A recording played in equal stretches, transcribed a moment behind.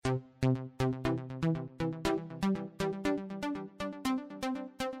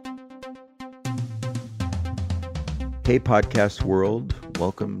Hey, podcast world.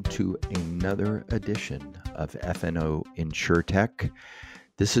 Welcome to another edition of FNO InsurTech.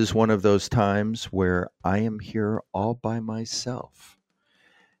 This is one of those times where I am here all by myself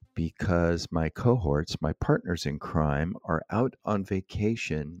because my cohorts, my partners in crime, are out on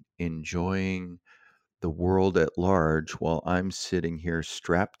vacation enjoying the world at large while I'm sitting here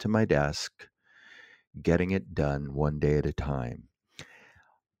strapped to my desk, getting it done one day at a time.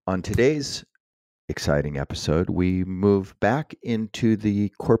 On today's exciting episode, we move back into the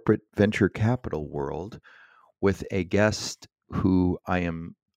corporate venture capital world with a guest who I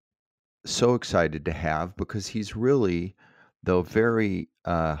am so excited to have because he's really, though very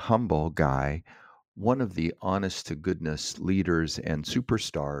humble guy, one of the honest to goodness leaders and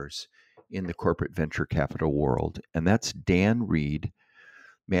superstars in the corporate venture capital world. And that's Dan Reed,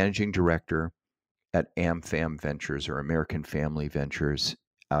 managing director at AmFam Ventures or American Family Ventures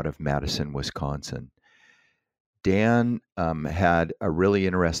out of Madison, Wisconsin. Dan had a really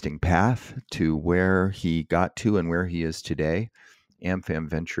interesting path to where he got to and where he is today. AmFam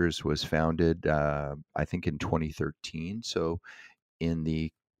Ventures was founded, I think, in 2013. So, in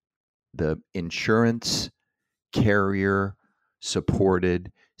the insurance carrier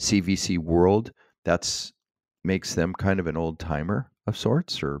supported CVC world, that's makes them kind of an old timer of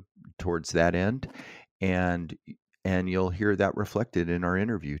sorts, or towards that end. And you'll hear that reflected in our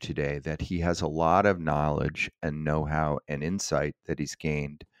interview today, that he has a lot of knowledge and know-how and insight that he's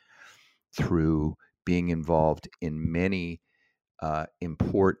gained through being involved in many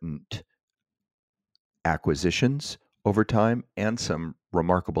important acquisitions over time and some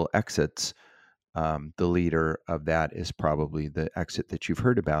remarkable exits. The leader of that is probably the exit that you've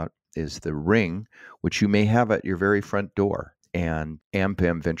heard about, is the Ring, which you may have at your very front door. And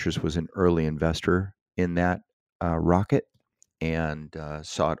AmFam Ventures was an early investor in that rocket and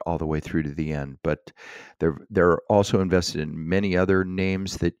saw it all the way through to the end. But they're also invested in many other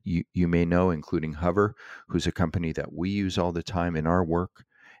names that you may know, including Hover, who's a company that we use all the time in our work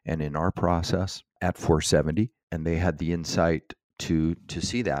and in our process at 470. And they had the insight to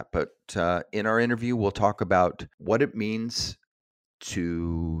see that. But in our interview, we'll talk about what it means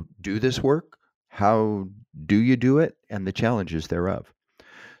to do this work, how do you do it, and the challenges thereof.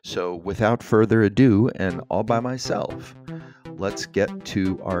 So without further ado, and all by myself, let's get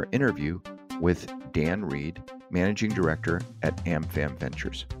to our interview with Dan Reed, Managing Director at AmFam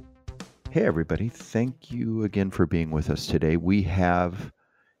Ventures. Hey, everybody. Thank you again for being with us today. We have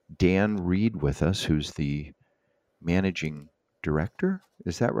Dan Reed with us, who's the Managing Director.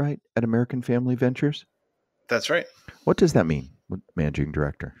 Is that right? At American Family Ventures? That's right. What does that mean, Managing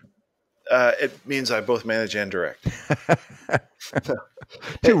Director? It means I both manage and direct.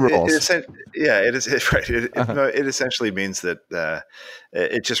 Two roles. It is right. It essentially means that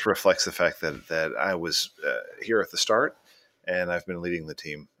it just reflects the fact that I was here at the start, and I've been leading the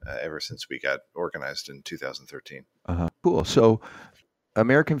team ever since we got organized in 2013. Cool. So,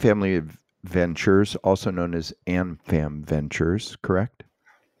 American Family Ventures, also known as AmFam Ventures, correct?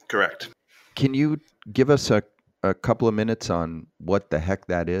 Correct. Can you give us a couple of minutes on what the heck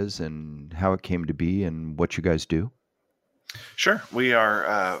that is and how it came to be and what you guys do? Sure. We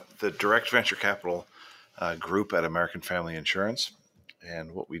are the direct venture capital group at American Family Insurance.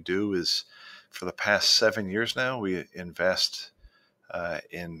 And what we do is, for the past 7 years now, we invest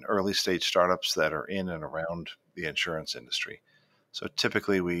in early stage startups that are in and around the insurance industry. So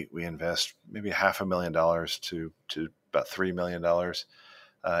typically we invest maybe $500,000 to about $3 million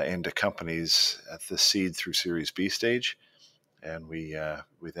into companies at the seed through Series B stage. And we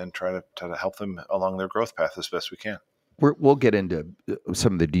then try to help them along their growth path as best we can. We'll get into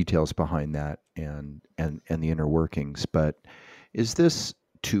some of the details behind that and the inner workings, but is this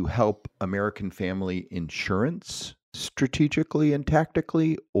to help American Family Insurance strategically and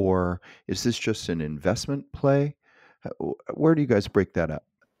tactically, or is this just an investment play? Where do you guys break that up?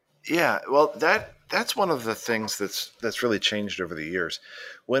 Yeah, well, that's one of the things that's really changed over the years.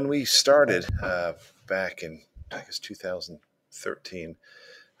 When we started back in, I guess, 2013,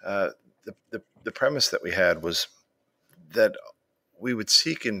 the premise that we had was that we would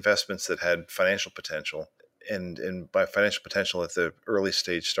seek investments that had financial potential. And by financial potential at the early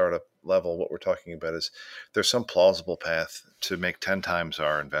stage startup level, what we're talking about is there's some plausible path to make 10 times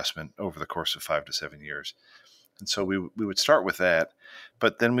our investment over the course of 5 to 7 years. And so we would start with that,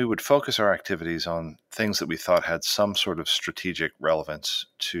 but then we would focus our activities on things that we thought had some sort of strategic relevance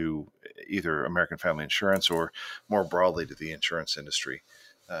to either American Family Insurance or more broadly to the insurance industry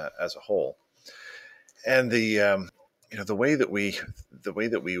as a whole. And the way that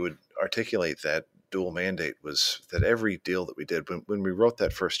we would articulate that dual mandate was that every deal that we did, when we wrote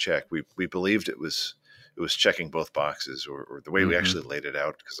that first check, we believed it was checking both boxes, or the way we Mm-hmm. actually laid it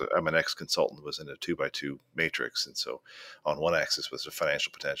out, because I'm an ex-consultant, was in a 2x2 matrix. And so on one axis was the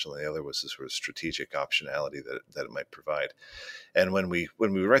financial potential, and the other was the sort of strategic optionality that it might provide. And when we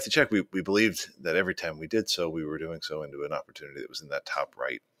would write the check, we believed that every time we did so, we were doing so into an opportunity that was in that top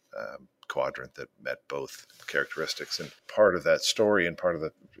right quadrant that met both characteristics. And part of that story and part of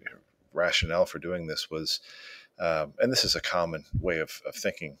the rationale for doing this was, and this is a common way of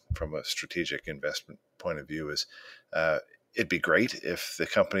thinking from a strategic investment point of view, is it'd be great if the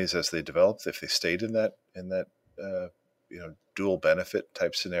companies, as they developed, if they stayed in that dual benefit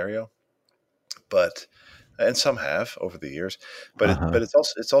type scenario. But and some have over the years, but Uh-huh.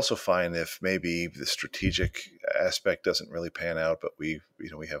 it's also fine if maybe the strategic aspect doesn't really pan out, but we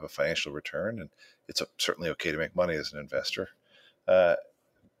have a financial return, and it's certainly okay to make money as an investor. Uh,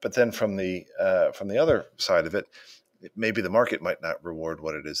 but then from the other side of it, maybe the market might not reward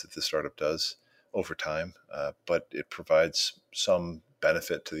what it is that the startup does over time, but it provides some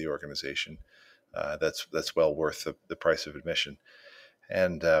benefit to the organization that's well worth the price of admission.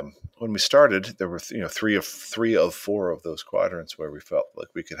 And when we started, there were three of four of those quadrants where we felt like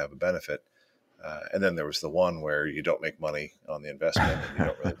we could have a benefit. And then there was the one where you don't make money on the investment and you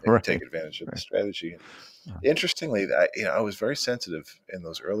don't really maybe take Right. advantage of the Right. strategy. Interestingly, I was very sensitive in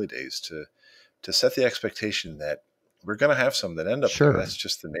those early days to set the expectation that we're going to have some that end up there. Sure. That's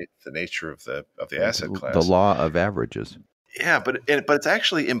just the nature of the asset The class. law of averages. Yeah, but it's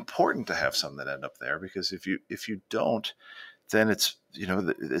actually important to have some that end up there, because if you don't, then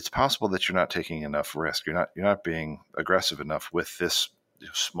it's possible that you're not taking enough risk. You're not being aggressive enough with this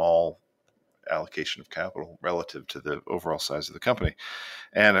small allocation of capital relative to the overall size of the company.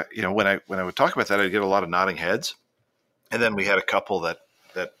 And when I would talk about that, I'd get a lot of nodding heads. And then we had a couple that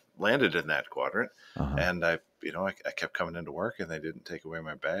landed in that quadrant, Uh-huh. and I kept coming into work, and they didn't take away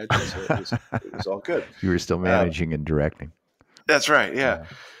my badge, and so it was all good. You were still Um, managing and directing. that's right, yeah. Yeah.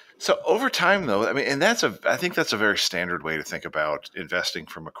 So over time, though, I mean, and I think that's a very standard way to think about investing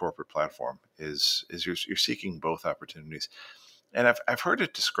from a corporate platform. Is you're seeking both opportunities, and I've heard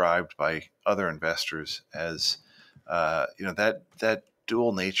it described by other investors as, that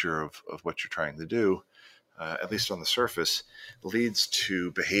dual nature of what you're trying to do, at least on the surface, leads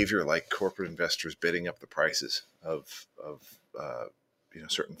to behavior like corporate investors bidding up the prices of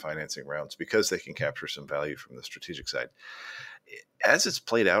certain financing rounds because they can capture some value from the strategic side. As it's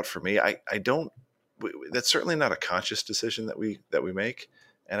played out for me, I don't. That's certainly not a conscious decision that we make,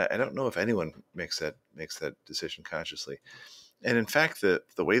 and I don't know if anyone makes that decision consciously. And in fact, the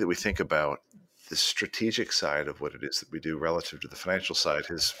way that we think about the strategic side of what it is that we do relative to the financial side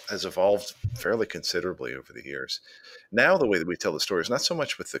has evolved fairly considerably over the years. Now, the way that we tell the story is not so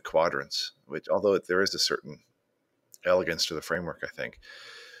much with the quadrants, which, although there is a certain elegance to the framework, I think,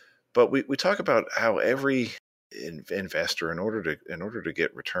 but we talk about how every investor, in order to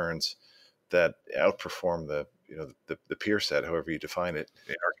get returns that outperform the peer set, however you define it.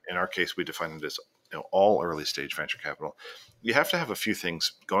 In our case, we define it as all early stage venture capital. You have to have a few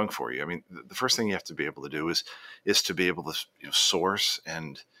things going for you. I mean, the first thing you have to be able to do is to be able to source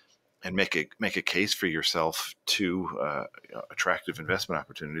and make a case for yourself to attractive investment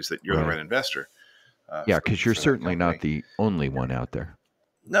opportunities that you're the Right. right investor Yeah, for, because you're for that certainly not company. the only one out there.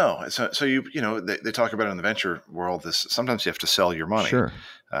 No, so they talk about it in the venture world. This sometimes you have to sell your money, Sure.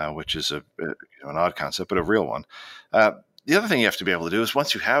 which is an odd concept, but a real one. Uh, the other thing you have to be able to do is,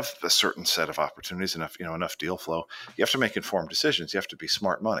 once you have a certain set of opportunities, enough deal flow, you have to make informed decisions. You have to be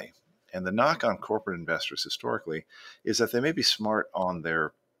smart money. And the knock on corporate investors historically is that they may be smart on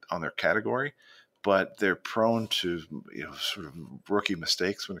their category, but they're prone to sort of rookie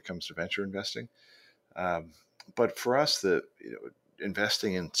mistakes when it comes to venture investing. Um, but for us,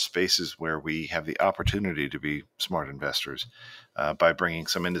 investing in spaces where we have the opportunity to be smart investors, by bringing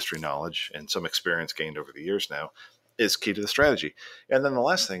some industry knowledge and some experience gained over the years now, is key to the strategy. And then the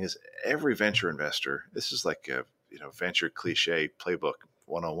last thing is, every venture investor, this is like a venture cliche playbook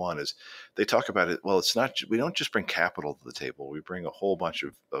 101, is they talk about it. Well, it's not, we don't just bring capital to the table. We bring a whole bunch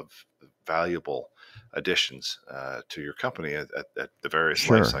of valuable additions to your company at the various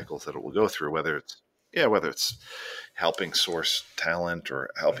life Sure. cycles that it will go through, whether it's helping source talent, or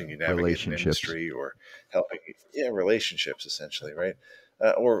helping you navigate an Relationships. industry, or helping, relationships, essentially, right?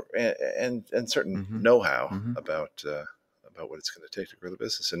 Or and certain Mm-hmm. know-how Mm-hmm. about what it's going to take to grow the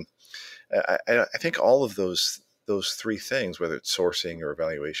business. And I think all of those three things, whether it's sourcing or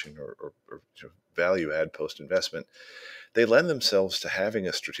evaluation or value add post investment, they lend themselves to having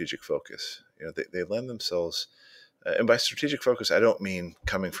a strategic focus. They lend themselves, and by strategic focus, I don't mean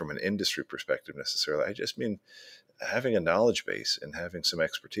coming from an industry perspective necessarily. I just mean having a knowledge base and having some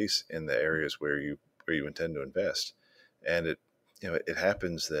expertise in the areas where you where you intend to invest. And it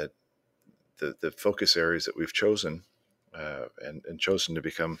happens that the focus areas that we've chosen and chosen to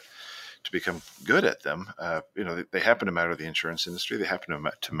become good at them, they happen to matter to the insurance industry. They happen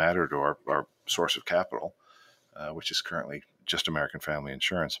to matter to our source of capital, which is currently just American Family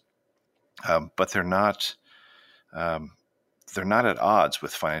Insurance. But they're not at odds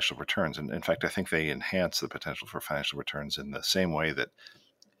with financial returns. And in fact, I think they enhance the potential for financial returns in the same way that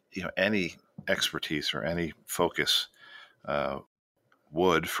any expertise or any focus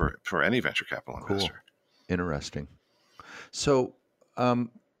would for any venture capital investor. Cool. Interesting. So,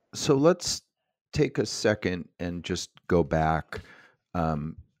 so let's take a second and just go back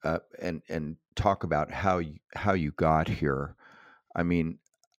and talk about how you got here. I mean,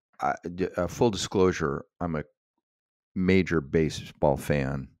 full disclosure, I'm a major baseball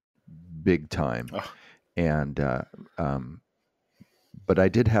fan, big time, and but I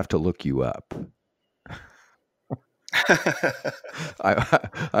did have to look you up.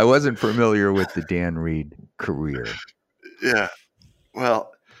 I wasn't familiar with the Dan Reed career. Yeah.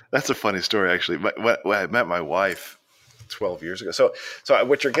 Well, that's a funny story, actually. When I met my wife 12 years ago. So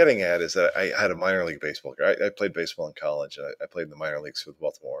what you're getting at is that I had a minor league baseball career. I played baseball in college, and I played in the minor leagues for the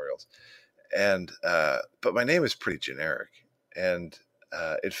Baltimore Orioles. And but my name is pretty generic. And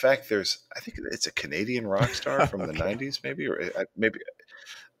in fact, I think it's a Canadian rock star from the 90s, maybe, or maybe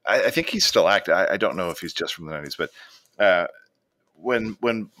I think he's still active. I don't know if he's just from the 90s, but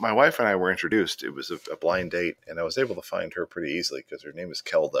when my wife and I were introduced, it was a blind date, and I was able to find her pretty easily because her name is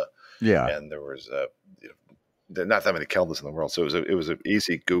Kelda. Yeah, and there was not that many Keldas in the world, so it was an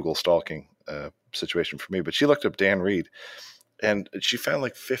easy Google stalking situation for me. But she looked up Dan Reed, and she found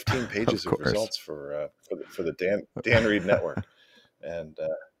like 15 pages of results for the Dan Reed Network, and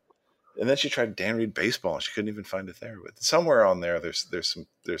then she tried Dan Reed Baseball, and she couldn't even find it there. But somewhere on there, there's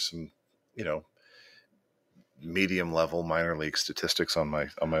some medium level minor league statistics on my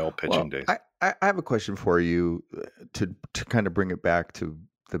old pitching days. I have a question for you to kind of bring it back to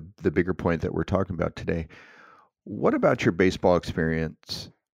the bigger point that we're talking about today. What about your baseball experience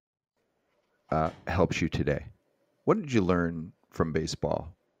helps you today? What did you learn from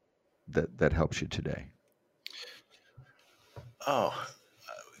baseball that helps you today? Oh,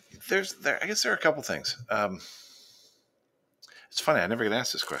 I guess there are a couple things. It's funny, I never get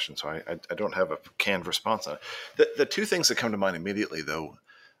asked this question, so I don't have a canned response on it. The two things that come to mind immediately, though,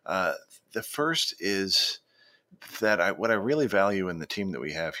 the first is that what I really value in the team that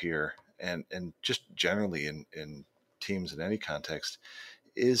we have here, and just generally in teams in any context,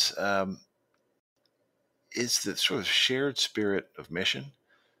 is the sort of shared spirit of mission,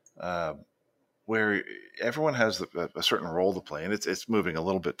 where everyone has a certain role to play, and it's moving a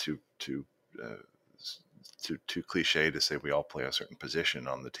little bit too cliche to say we all play a certain position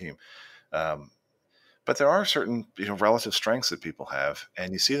on the team. But there are certain relative strengths that people have,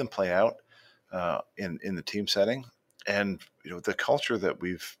 and you see them play out in the team setting. And the culture that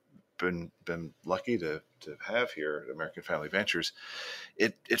we've been lucky to have here at American Family Ventures,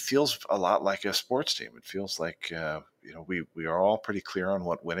 it feels a lot like a sports team. It feels like we are all pretty clear on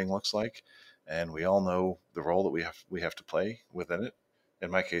what winning looks like, and we all know the role that we have to play within it. In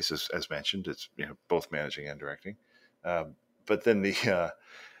my case, as mentioned, it's both managing and directing. But then the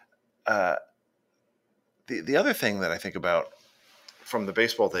other thing that I think about from the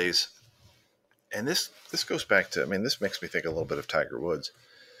baseball days, and this goes back to, this makes me think a little bit of Tiger Woods,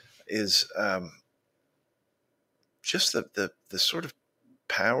 is just the sort of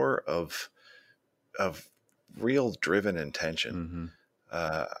power of real driven intention.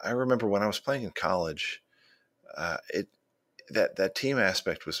 Mm-hmm. I remember when I was playing in college, that team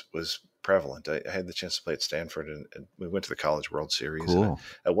aspect was prevalent. I had the chance to play at Stanford, and we went to the College World Series. Cool. And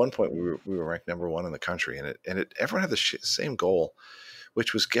at one point, we were ranked number one in the country, and everyone had the same goal,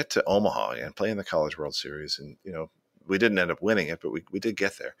 which was get to Omaha and play in the College World Series. And we didn't end up winning it, but we did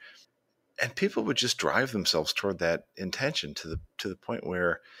get there. And people would just drive themselves toward that intention to the point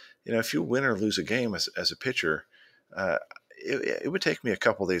where, if you win or lose a game as a pitcher, it would take me a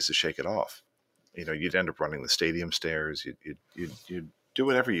couple of days to shake it off. You'd end up running the stadium stairs. You'd do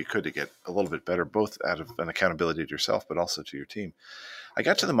whatever you could to get a little bit better, both out of an accountability to yourself, but also to your team. I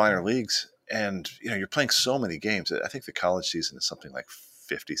got to the minor leagues, and you're playing so many games. I think the college season is something like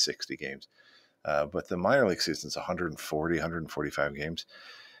 50, 60 games. But the minor league season is 140, 145 games.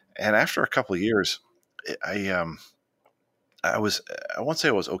 And after a couple of years, I won't say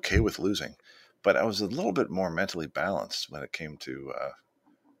I was okay with losing, but I was a little bit more mentally balanced when it came to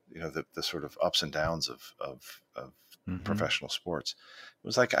the sort of ups and downs of mm-hmm. professional sports. It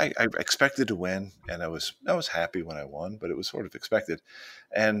was like I expected to win, and I was happy when I won, but it was sort of expected.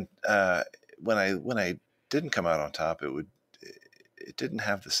 And when I didn't come out on top, it didn't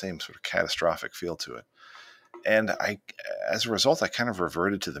have the same sort of catastrophic feel to it. And as a result, I kind of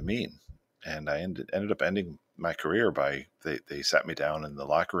reverted to the mean, and I ended up ending my career by they sat me down in the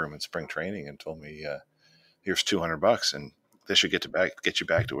locker room in spring training and told me, "Here's $200, and this should get you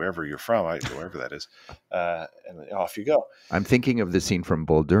back to wherever you're from, wherever that is, and off you go." I'm thinking of the scene from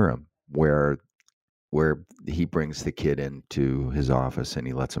Bull Durham where he brings the kid into his office and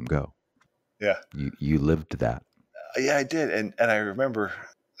he lets him go. Yeah, You lived that. yeah, I did, and I remember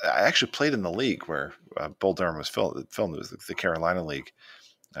I actually played in the league where Bull Durham was filmed. It was the Carolina League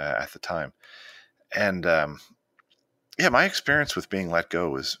at the time, and yeah, my experience with being let go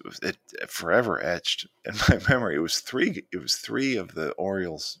was it forever etched in my memory. It was three of the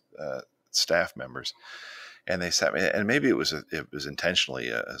Orioles staff members, and they sat me, and maybe it was intentionally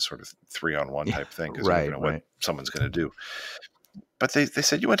a sort of 3-on-1 type thing because you never know what someone's going to do. But they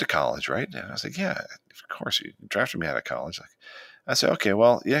said, "You went to college, right?" And I was like, "Yeah, of course. You drafted me out of college." Like, I said, "Okay,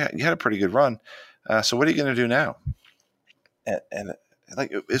 well, yeah, you had a pretty good run. So what are you going to do now?" And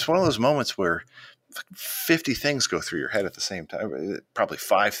like it's one of those moments where 50 things go through your head at the same time. Probably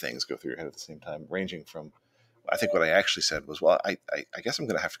 5 things go through your head at the same time, ranging from, I think what I actually said was, "Well, I guess I'm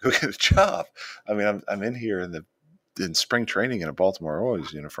going to have to go get a job." I mean, I'm in here in spring training in a Baltimore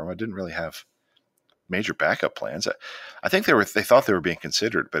Orioles uniform. I didn't really have major backup plans. I think they thought they were being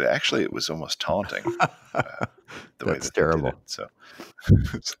considered, but actually it was almost taunting. The way that terrible. they did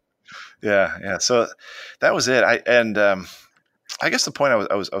it. So yeah. So that was it. I guess the point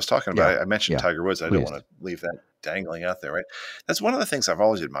I was talking about, I mentioned Tiger Woods. I don't want to leave that dangling out there, right? That's one of the things I've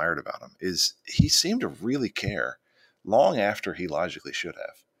always admired about him is he seemed to really care long after he logically should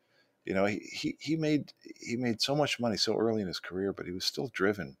have. You know, he made so much money so early in his career, but he was still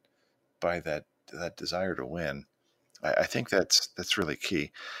driven by that desire to win. I think that's really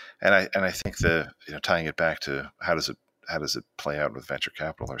key, and I think tying it back to how does it play out with venture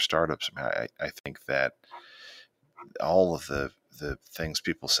capital or startups? I mean, I think that all of the things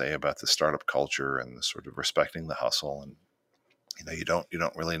people say about the startup culture and the sort of respecting the hustle, and you don't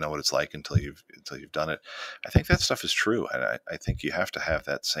really know what it's like until you've done it. I think that stuff is true, and I think you have to have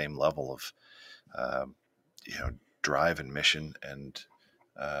that same level of drive and mission and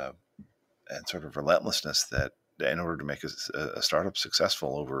sort of relentlessness that in order to make a startup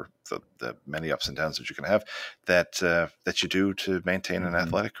successful over the many ups and downs that you can have, that you do to maintain an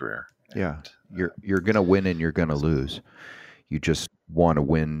athletic career. And, you're going to win and you're going to lose. You just want to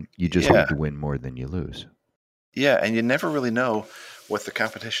win. You just need to win more than you lose. Yeah, and you never really know what the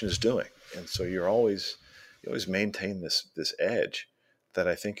competition is doing, and so you always maintain this edge that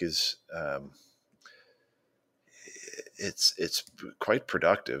I think is it's quite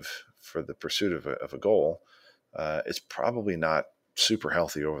productive for the pursuit of a goal. It's probably not super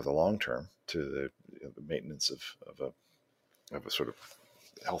healthy over the long term to the maintenance of a sort of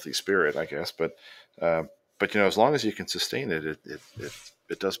healthy spirit, I guess. But as long as you can sustain it,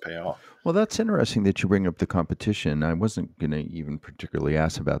 it does pay off. Well, that's interesting that you bring up the competition. I wasn't going to even particularly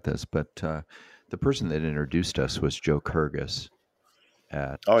ask about this, but the person that introduced us was Joe Kyrgios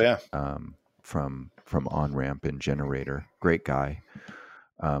from OnRamp and Generator. Great guy.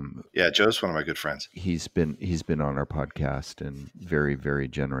 Joe's one of my good friends. He's been on our podcast and very, very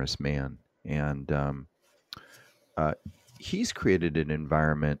generous man. And he's created an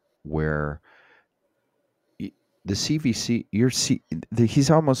environment where the CVC, he's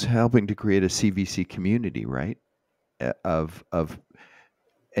almost helping to create a CVC community, right?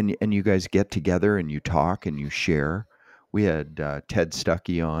 And you guys get together and you talk and you share. We had Ted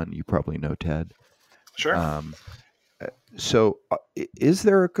Stuckey on. You probably know Ted. Sure. So is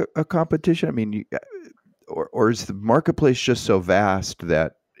there a competition? I mean, or is the marketplace just so vast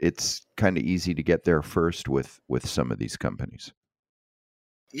that it's kind of easy to get there first with some of these companies?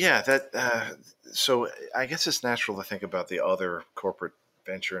 Yeah, so I guess it's natural to think about the other corporate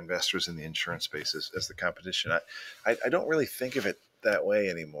venture investors in the insurance space as the competition. I don't really think of it that way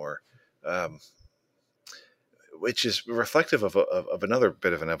anymore, which is reflective of another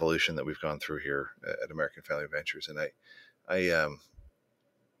bit of an evolution that we've gone through here at American Family Ventures. And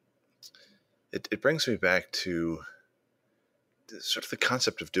it brings me back to sort of the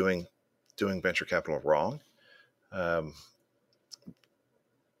concept of doing venture capital wrong.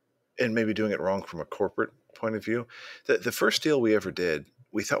 And maybe doing it wrong from a corporate point of view. The first deal we ever did,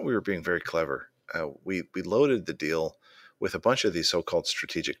 we thought we were being very clever. We loaded the deal with a bunch of these so-called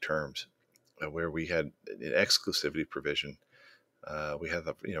strategic terms, where we had an exclusivity provision. We had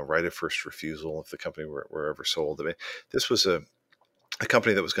the right of first refusal if the company were ever sold. I mean, this was a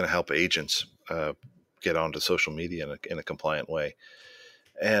company that was going to help agents get onto social media in a compliant way,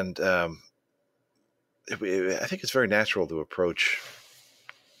 and I think it's very natural to approach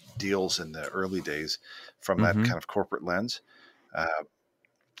deals in the early days from that Mm-hmm. kind of corporate lens. Uh,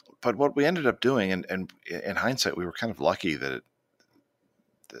 but what we ended up doing, and in hindsight, we were kind of lucky that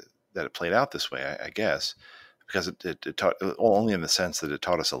it played out this way, I guess, because it taught, well, only in the sense that it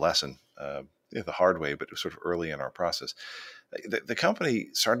taught us a lesson the hard way, but it was sort of early in our process. The company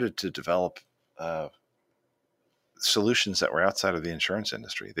started to develop uh, solutions that were outside of the insurance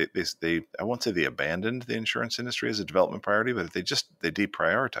industry. They I won't say they abandoned the insurance industry as a development priority, but they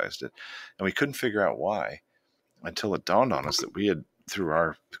deprioritized it, and we couldn't figure out why until it dawned on us that we had, through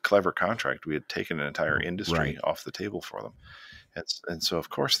our clever contract, we had taken an entire Right. industry off the table for them, and so of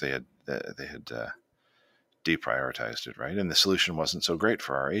course they had deprioritized it, right? And the solution wasn't so great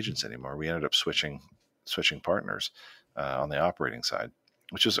for our agents anymore. We ended up switching partners on the operating side,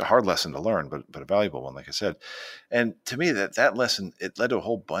 which was a hard lesson to learn, but a valuable one, like I said. And to me, that lesson, it led to a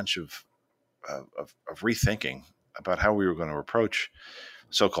whole bunch of rethinking about how we were going to approach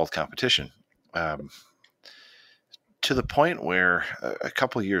so-called competition. Um, to the point where a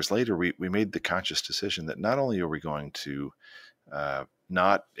couple of years later, we made the conscious decision that not only are we going to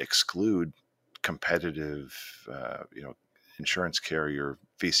not exclude competitive, insurance carrier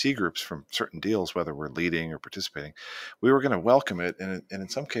VC groups from certain deals, whether we're leading or participating, we were going to welcome it, and in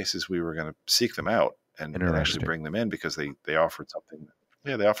some cases, we were going to seek them out and actually Interesting. bring them in because they offered something.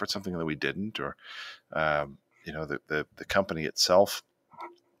 Yeah, they offered something that we didn't, or the company itself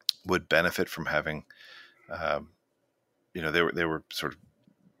would benefit from having, um, they were sort of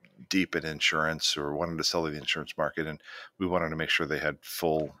deep in insurance or wanted to sell to the insurance market, and we wanted to make sure they had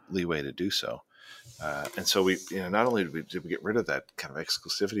full leeway to do so. And so we, not only did we get rid of that kind of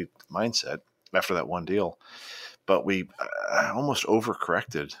exclusivity mindset after that one deal, but we almost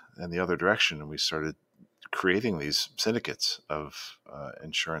overcorrected in the other direction, and we started creating these syndicates of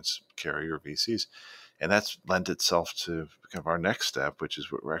insurance carrier VCs, and that's lent itself to kind of our next step, which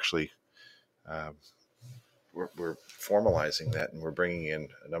is what we're actually uh, we're formalizing that, and we're bringing in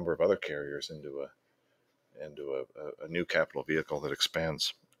a number of other carriers into a new capital vehicle that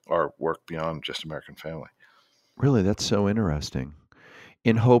expands our work beyond just American Family. Really, that's so interesting.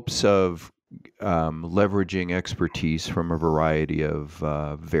 In hopes of leveraging expertise from a variety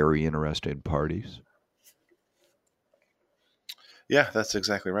of very interested parties. Yeah, that's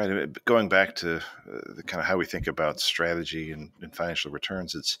exactly right. I mean, going back to the kind of how we think about strategy and financial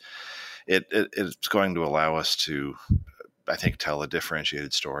returns, it's going to allow us to, I think, tell a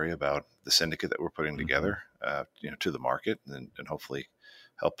differentiated story about the syndicate that we're putting Hmm. together, to the market, and hopefully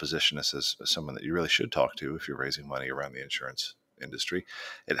help position us as someone that you really should talk to if you're raising money around the insurance industry.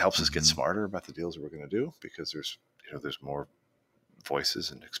 It helps us get Hmm. smarter about the deals that we're going to do because there's more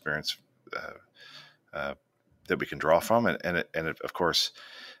voices and experience uh, uh, that we can draw from, of course,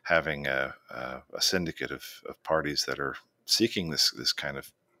 having a syndicate of parties that are seeking this kind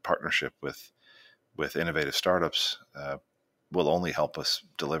of partnership with innovative startups will only help us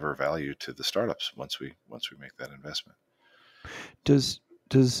deliver value to the startups once we make that investment. Does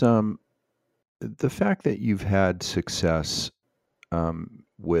does the fact that you've had success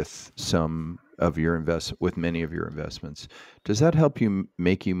with some of your with many of your investments, does that help you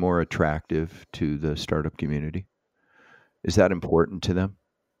make you more attractive to the startup community? Is that important to them?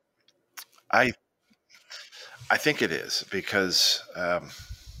 I I think it is because at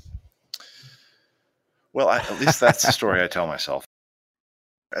least that's the story I tell myself.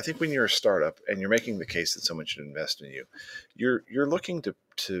 I think when you're a startup and you're making the case that someone should invest in you, you're looking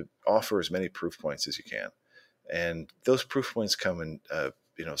to offer as many proof points as you can, and those proof points come in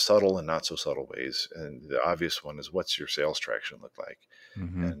subtle and not so subtle ways. And the obvious one is, what's your sales traction look like,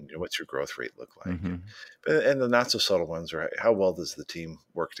 Hmm. and what's your growth rate look like, Hmm. and the not so subtle ones are, how well does the team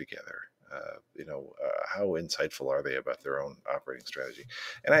work together. How insightful are they about their own operating strategy?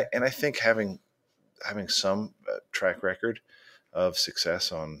 And I think having some track record of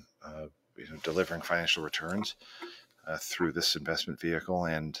success on delivering financial returns through this investment vehicle,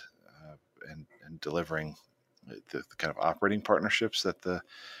 and delivering the kind of operating partnerships that the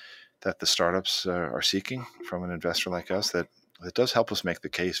startups are seeking from an investor like us, that does help us make the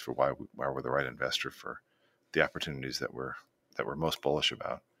case for why we're the right investor for the opportunities that we're most bullish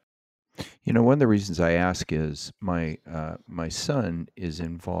about. One of the reasons I ask is my son is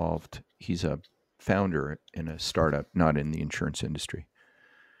involved. He's a founder in a startup, not in the insurance industry.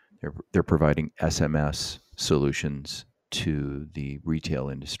 They're providing SMS solutions to the retail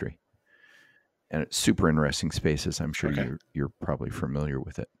industry, and it's super interesting spaces. I'm sure Okay. you're probably familiar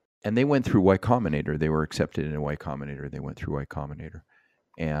with it. And they went through Y Combinator. They were accepted in Y Combinator. They went through Y Combinator,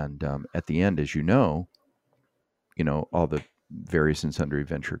 and at the end, as all the various and sundry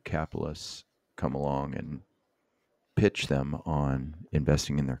venture capitalists come along and pitch them on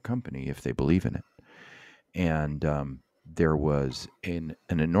investing in their company if they believe in it. And there was an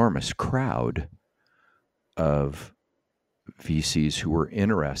enormous crowd of VCs who were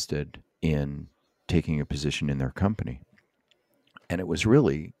interested in taking a position in their company. And it was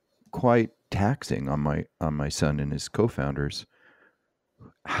really quite taxing on my son and his co-founders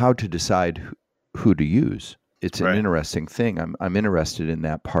how to decide who to use. It's an Right. interesting thing. I'm interested in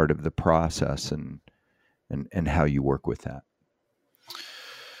that part of the process and how you work with that.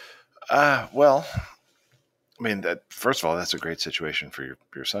 Well, I mean, that first of all, that's a great situation for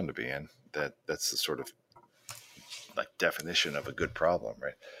your son to be in. That's the sort of like definition of a good problem,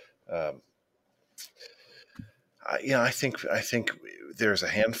 right? Um, I think there's a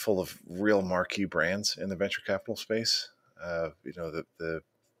handful of real marquee brands in the venture capital space. The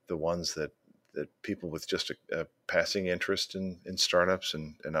ones that people with just a passing interest in startups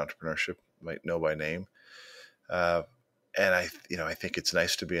and entrepreneurship might know by name. And I think it's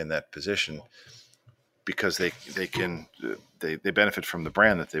nice to be in that position because they benefit from the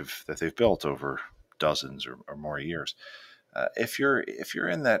brand that they've built over dozens or more years. If you're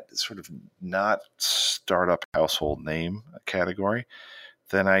in that sort of not startup household name category,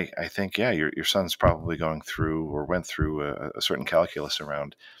 then I think your son's probably going through or went through a certain calculus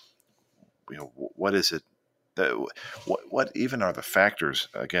around what is it that what even are the factors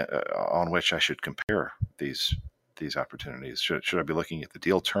again on which I should compare these opportunities. Should I be looking at the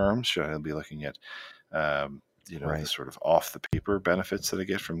deal terms? Should I be looking at Right. the sort of off the paper benefits that I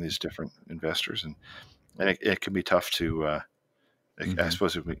get from these different investors? And it can be tough to I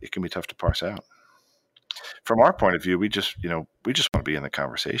suppose it can be tough to parse out. From our point of view, we just want to be in the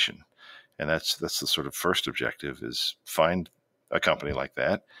conversation, and that's the sort of first objective is find a company like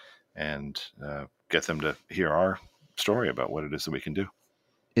that and get them to hear our story about what it is that we can do.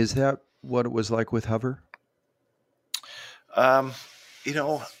 Is that what it was like with Hover? Um,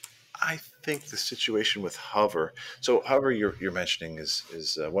 I think the situation with Hover. So Hover, you're mentioning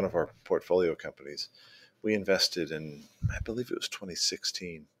is one of our portfolio companies. We invested in, I believe it was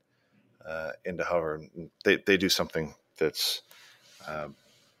 2016, into Hover. They do something that's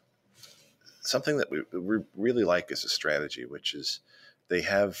something that we really like as a strategy, which is they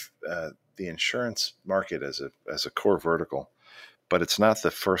have the insurance market as a core vertical, but it's not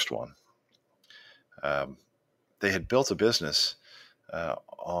the first one. They had built a business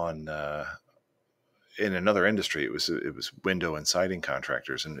on in another industry. It was window and siding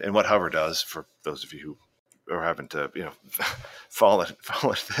contractors, and what Hover does, for those of you who or haven't followed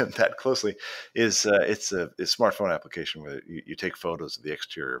them that closely, is it's a smartphone application where you take photos of the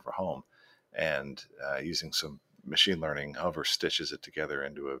exterior of a home, and using some machine learning, Hover stitches it together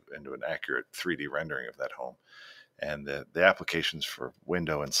into an accurate 3D rendering of that home. And the applications for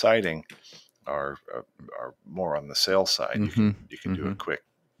window and siding are more on the sales side. Mm-hmm. You can do a quick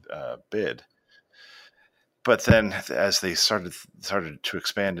bid. But then, as they started to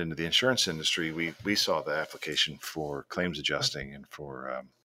expand into the insurance industry, we saw the application for claims adjusting and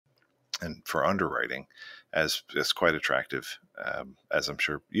for underwriting as quite attractive, as I'm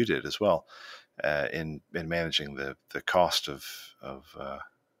sure you did as well, in managing the cost of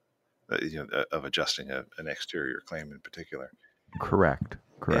adjusting an exterior claim in particular. Correct.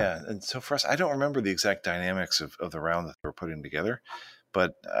 Yeah, and so for us, I don't remember the exact dynamics of the round that they were putting together,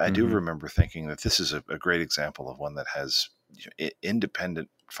 but I do remember thinking that this is a great example of one that has independent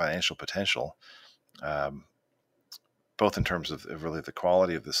financial potential, both in terms of really the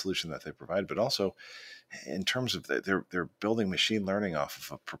quality of the solution that they provide, but also in terms of they're building machine learning off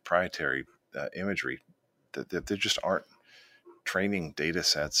of a proprietary imagery that there just aren't training data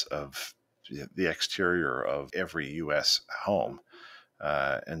sets of the exterior of every U.S. home.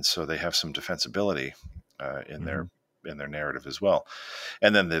 And so they have some defensibility in their narrative as well.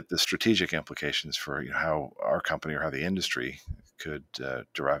 And then the strategic implications for how our company or how the industry could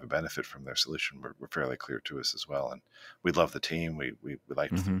derive a benefit from their solution were fairly clear to us as well. And we love the team. We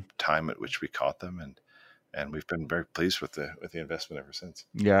liked the time at which we caught them, and we've been very pleased with the investment ever since.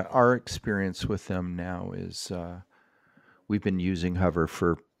 Yeah, our experience with them now is we've been using Hover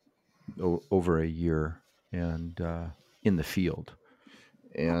for over a year and in the field,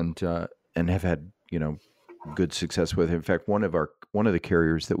 and have had good success with it. In fact, one of the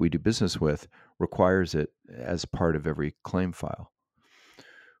carriers that we do business with requires it as part of every claim file,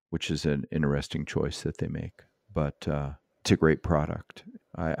 which is an interesting choice that they make. But it's a great product.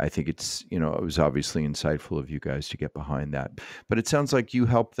 I think it's it was obviously insightful of you guys to get behind that. But it sounds like you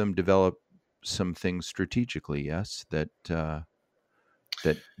helped them develop some things strategically. Yes, that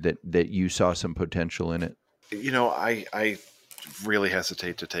you saw some potential in it. I really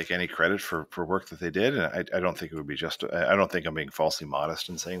hesitate to take any credit for work that they did. And I don't think it would be just, I don't think I'm being falsely modest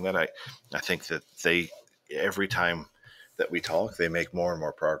in saying that. I think that every time that we talk, they make more and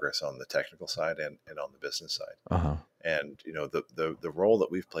more progress on the technical side and on the business side. Uh-huh. And, the role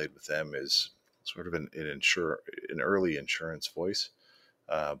that we've played with them is sort of an early insurance voice.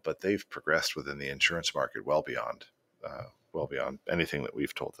 But they've progressed within the insurance market well beyond anything that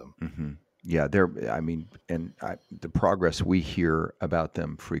we've told them. Mm-hmm. Yeah, the progress we hear about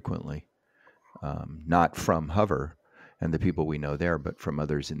them frequently, not from Hover and the people we know there, but from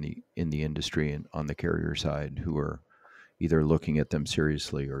others in the industry and on the carrier side who are either looking at them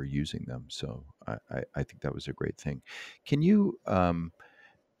seriously or using them. So I think that was a great thing. Can you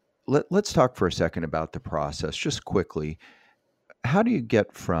let's talk for a second about the process, just quickly. How do you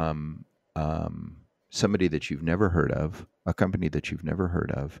get from somebody that you've never heard of, a company that you've never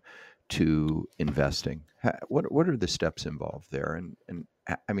heard of, to investing? What are the steps involved there? And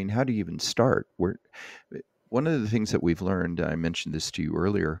I mean, how do you even start? One of the things that we've learned, I mentioned this to you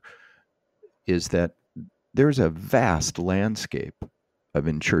earlier, is that there's a vast landscape of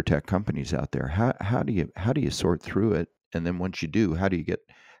insurtech companies out there. How do you sort through it? And then once you do, how do you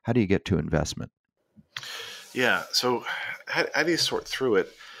get to investment? Yeah. So how do you sort through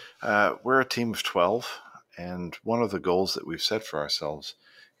it? We're a team of 12, and one of the goals that we've set for ourselves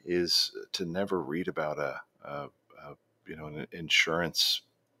is to never read about an insurance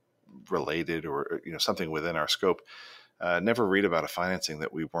related or something within our scope. Never read about a financing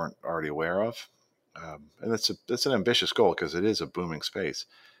that we weren't already aware of, and that's an ambitious goal because it is a booming space.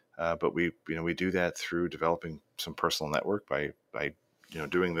 But we do that through developing some personal network by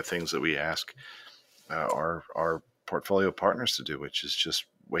doing the things that we ask our portfolio partners to do, which is just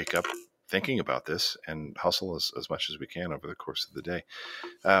wake up thinking about this and hustle as much as we can over the course of the day.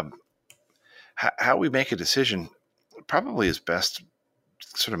 How we make a decision probably is best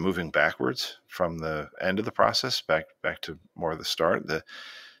sort of moving backwards from the end of the process back to more of the start.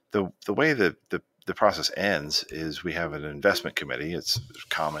 The way that the process ends is we have an investment committee. It's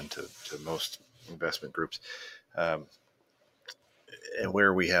common to most investment groups, and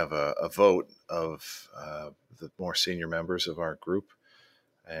where we have a vote of the more senior members of our group.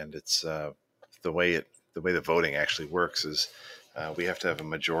 And it's the way the voting actually works is we have to have a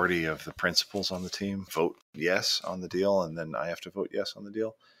majority of the principals on the team vote yes on the deal, and then I have to vote yes on the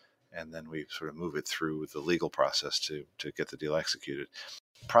deal, and then we sort of move it through the legal process to get the deal executed.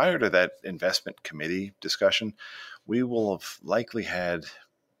 Prior to that investment committee discussion, we will have likely had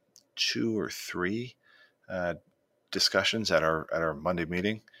 2 or 3 discussions at our Monday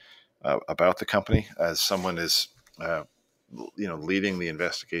meeting about the company, as someone is leading the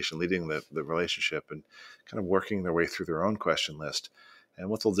investigation, leading the relationship, and kind of working their way through their own question list. And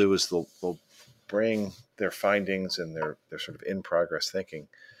what they'll do is they'll bring their findings and their sort of in progress thinking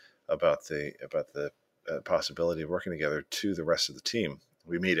about the possibility of working together to the rest of the team.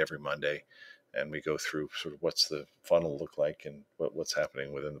 We meet every Monday, and we go through sort of what's the funnel look like and what's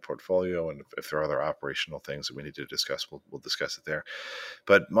happening within the portfolio, and if there are other operational things that we need to discuss, we'll discuss it there.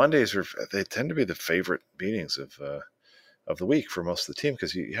 But Mondays they tend to be the favorite meetings of the week for most of the team,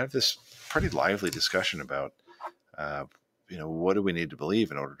 because you have this pretty lively discussion about what do we need to believe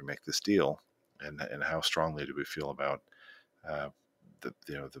in order to make this deal, and how strongly do we feel about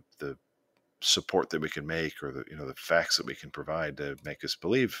the support that we can make, or the facts that we can provide to make us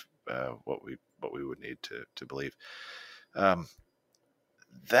believe what we would need to believe.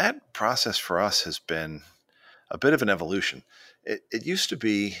 That process for us has been a bit of an evolution. It used to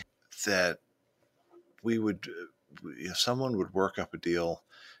be that we would, someone would work up a deal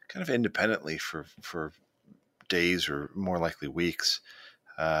kind of independently for days, or more likely weeks,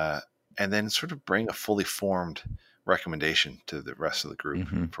 and then sort of bring a fully formed recommendation to the rest of the group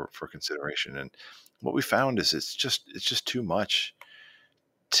for consideration. And what we found is it's just too much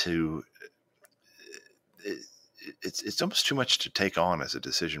to. It's almost too much to take on as a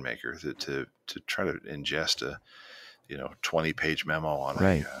decision maker to try to ingest a 20-page memo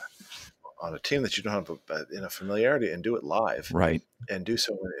on on a team that you don't have familiarity, and do it live, right, and do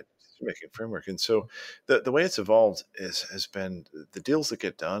so in a decision-making framework. And so the way it's evolved has been the deals that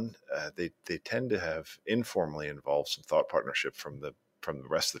get done. They tend to have informally involved some thought partnership from the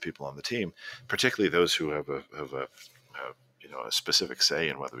rest of the people on the team, particularly those who have a specific say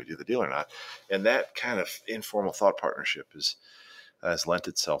in whether we do the deal or not. And that kind of informal thought partnership has lent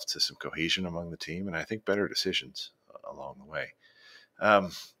itself to some cohesion among the team, and I think better decisions along the way.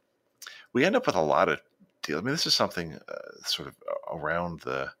 We end up with a lot of deals. I mean, this is something sort of around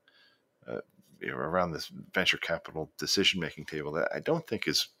around this venture capital decision-making table that I don't think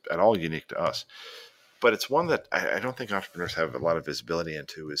is at all unique to us. but it's one that I don't think entrepreneurs have a lot of visibility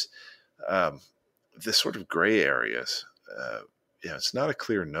into. Is um, the sort of gray areas. It's not a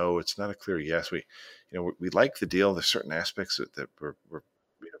clear no. It's not a clear yes. We like the deal. There's certain aspects that we're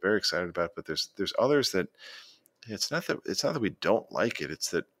very excited about, but there's others that it's not that we don't like it.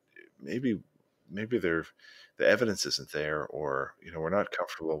 It's that maybe the evidence isn't there, or we're not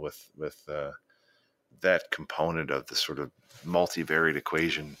comfortable with that component of the sort of multivariate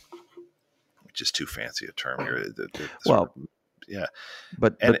equation, which is too fancy a term here. The sort of, Well, yeah,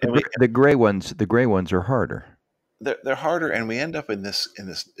 but and we the gray ones are harder. they're harder, and we end up in this.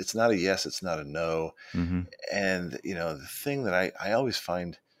 It's not a yes, it's not a no, Hmm. and the thing that I always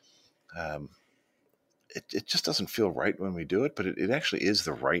find. Um, it just doesn't feel right when we do it, but it actually is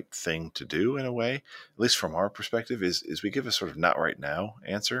the right thing to do in a way, at least from our perspective, is we give a sort of not right now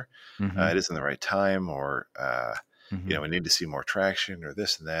answer. Hmm. It isn't the right time, or, Hmm. we need to see more traction, or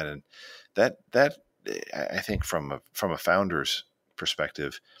this and that. And that I think from a founder's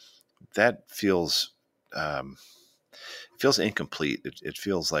perspective, that feels incomplete. It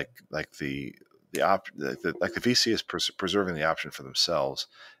feels like like the VC is preserving the option for themselves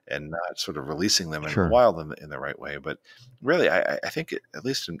and not sort of releasing them in the Sure. wild in the right way. But really, I think at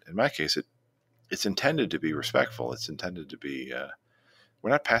least in my case, it's intended to be respectful. It's intended to be. We're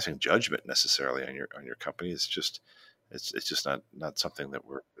not passing judgment necessarily on your company. It's just not something that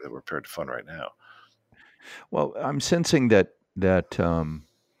we're prepared to fund right now. Well, I'm sensing that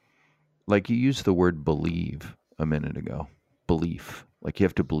like you used the word believe a minute ago. Belief. Like you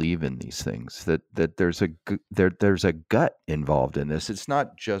have to believe in these things. That there's a gut involved in this. It's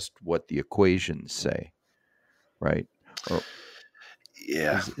not just what the equations say, right? Or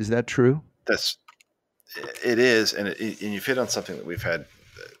Yeah, is that true? that's it is, and you've hit on something that we've had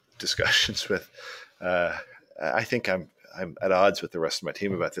discussions with. Uh, I think I'm at odds with the rest of my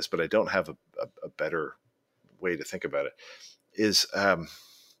team about this, but I don't have a better way to think about it. Is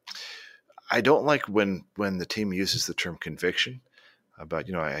I don't like when the team uses the term conviction about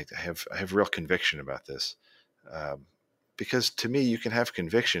I have real conviction about this, um, because to me you can have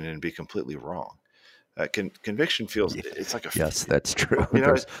conviction and be completely wrong. Conviction feels Ye- it's like Yes, that's true. you know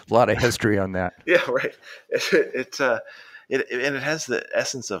There's a lot of history on that. yeah, right. It has the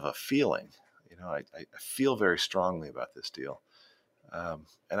essence of a feeling. I feel very strongly about this deal, and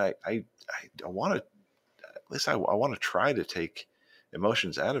I want to at least I want to try to take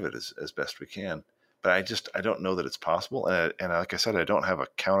emotions out of it as best we can. But I don't know that it's possible, and like I said, I don't have a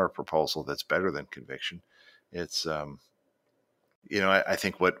counter proposal that's better than conviction. It's I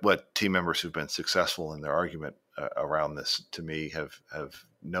think what team members who've been successful in their argument around this to me have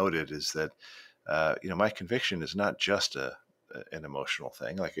noted is that my conviction is not just an emotional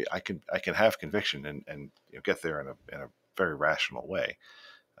thing. Like I can have conviction and get there in a very rational way.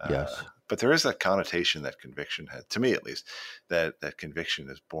 But there is that connotation that conviction had, to me at least, that conviction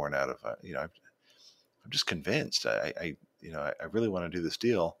is born out of I'm just convinced. I really want to do this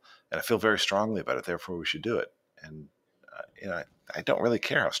deal, and I feel very strongly about it. Therefore, we should do it. And I don't really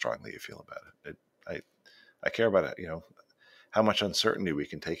care how strongly you feel about it. I care about it. How much uncertainty we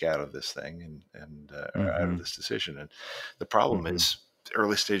can take out of this thing and out of Hmm. this decision. And the problem Hmm. is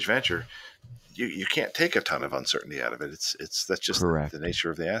early stage venture. You can't take a ton of uncertainty out of it. That's just the Correct. nature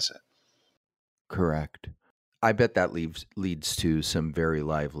of the asset. Correct. I bet that leads to some very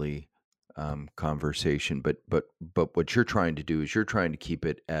lively conversation. But what you're trying to do is you're trying to keep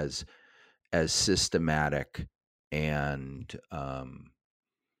it as systematic and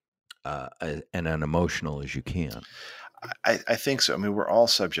and unemotional as you can. I think so. I mean, we're all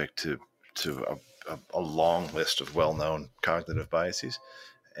subject to a long list of well-known cognitive biases,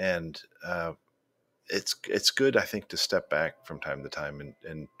 and it's good, I think, to step back from time to time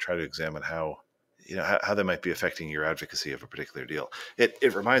and try to examine how they might be affecting your advocacy of a particular deal.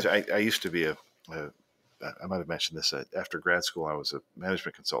 It reminds me. I used to be a I might have mentioned this after grad school. I was a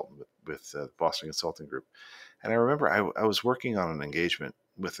management consultant with Boston Consulting Group, and I remember I was working on an engagement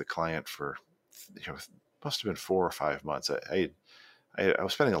with the client for must have been 4 or 5 months. I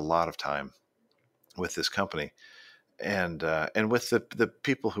was spending a lot of time with this company, and with the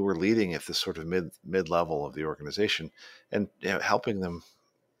people who were leading at this sort of mid level of the organization, and helping them,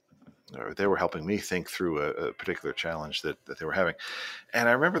 or they were helping me think through a particular challenge that they were having. And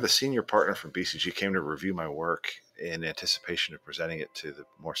I remember the senior partner from BCG came to review my work in anticipation of presenting it to the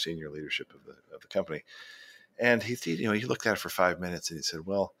more senior leadership of the company. And he looked at it for 5 minutes and he said,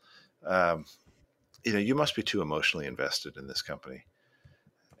 "Well, you must be too emotionally invested in this company."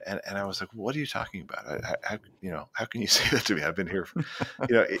 And I was like, what are you talking about? How can you say that to me? I've been here for,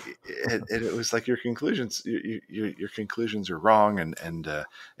 it was like your conclusions are wrong. And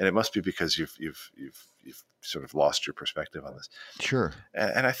it must be because you've sort of lost your perspective on this. Sure.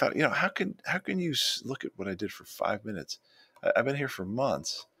 And I thought, how can you look at what I did for 5 minutes? I've been here for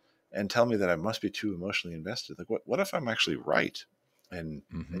months and tell me that I must be too emotionally invested. Like, what if I'm actually right? And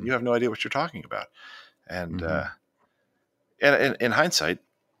you have no idea what you're talking about. And, and in hindsight,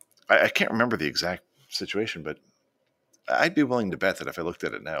 I can't remember the exact situation, but I'd be willing to bet that if I looked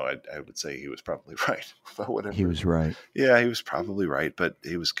at it now, I would say he was probably right. But whatever. He was right. Yeah, he was probably right, but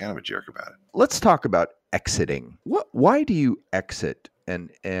he was kind of a jerk about it. Let's talk about exiting. Why do you exit? And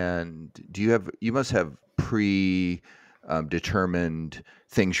you must have determined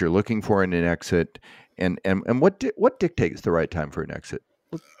things you're looking for in an exit, and what dictates the right time for an exit?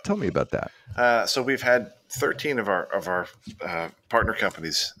 Tell me about that. So we've had 13 of our partner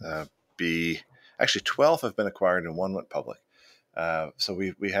companies actually 12 have been acquired and one went public. So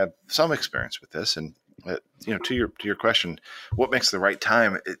we have some experience with this, and to your question, what makes the right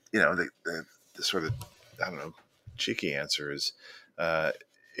time? The sort of, I don't know, cheeky answer is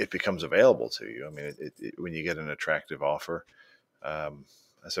it becomes available to you. I mean, when you get an attractive offer,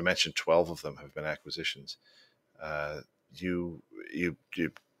 as I mentioned, 12 of them have been acquisitions. You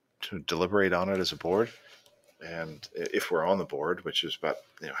to deliberate on it as a board, and if we're on the board, which is about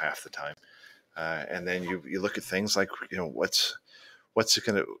half the time, and then you look at things like what's it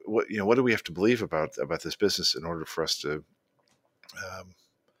gonna what do we have to believe about this business in order for us to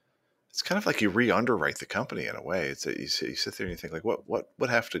it's kind of like you re-underwrite the company in a way. It's you sit there and you think like what would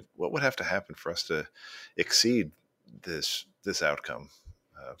have to happen for us to exceed this outcome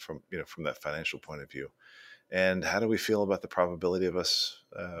from that financial point of view. And how do we feel about the probability of us,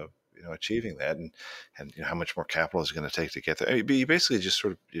 achieving that, and how much more capital is it going to take to get there? I mean, you basically just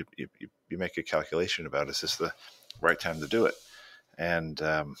sort of you make a calculation about is this the right time to do it, and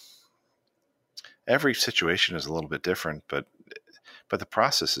every situation is a little bit different, but the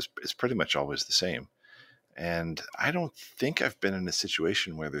process is pretty much always the same. And I don't think I've been in a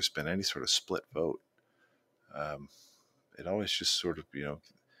situation where there's been any sort of split vote. It always just sort of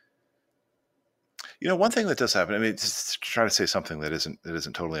one thing that does happen, I mean, to try to say something that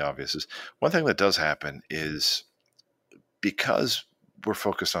isn't totally obvious, is one thing that does happen is because we're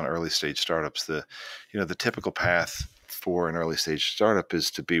focused on early stage startups, the typical path for an early stage startup is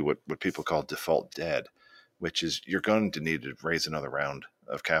to be what people call default dead, which is you're going to need to raise another round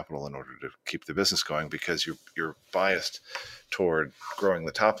of capital in order to keep the business going because you're biased toward growing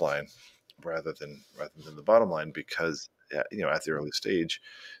the top line rather than the bottom line because at the early stage,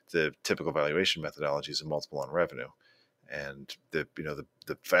 the typical valuation methodology is a multiple on revenue, and the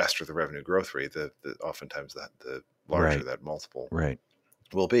faster the revenue growth rate, the oftentimes the larger that multiple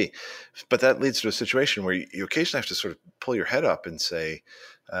will be. But that leads to a situation where you occasionally have to sort of pull your head up and say,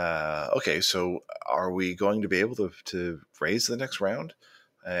 okay, so are we going to be able to raise the next round?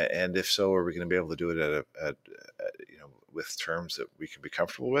 And if so, are we going to be able to do it at with terms that we can be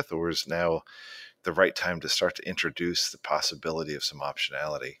comfortable with, or is now the right time to start to introduce the possibility of some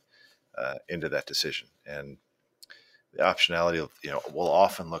optionality into that decision? And the optionality, will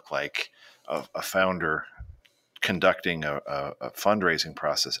often look like a founder conducting a fundraising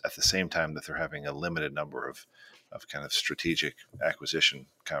process at the same time that they're having a limited number of kind of strategic acquisition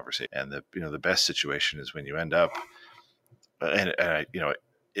conversation. And the best situation is when you end up,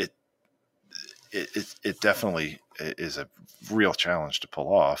 it definitely is a real challenge to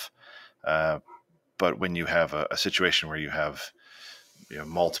pull off. But when you have a situation where you have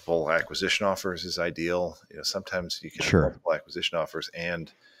multiple acquisition offers is ideal. Sometimes you can have multiple acquisition offers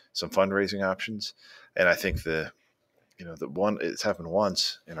and some fundraising options. And I think the one, it's happened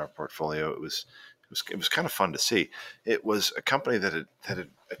once in our portfolio. It was kind of fun to see. It was a company that had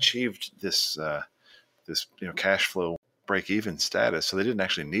achieved this cash flow break-even status. So they didn't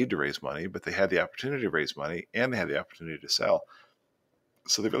actually need to raise money, but they had the opportunity to raise money and they had the opportunity to sell.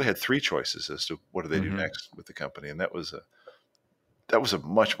 So they really had three choices as to what do they do next with the company. And that was a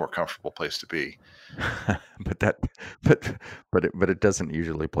much more comfortable place to be. but it doesn't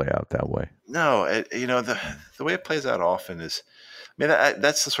usually play out that way. No, the way it plays out often is, I mean,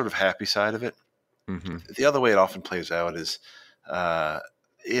 that's the sort of happy side of it. Mm-hmm. The other way it often plays out is, and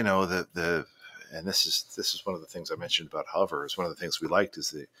this is one of the things I mentioned about Hover. Is one of the things we liked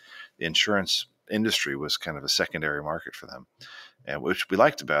is the insurance industry was kind of a secondary market for them, and which we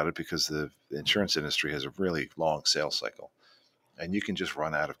liked about it because the insurance industry has a really long sales cycle. And you can just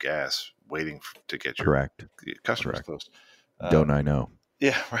run out of gas waiting to get your customers closed. Don't I know?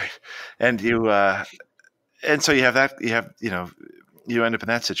 Yeah, right. And and so you have that. You have you end up in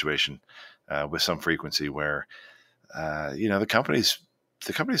that situation with some frequency where the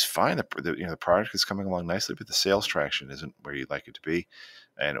company's fine. The product is coming along nicely, but the sales traction isn't where you'd like it to be.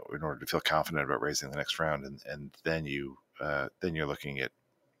 And in order to feel confident about raising the next round, and then you're looking at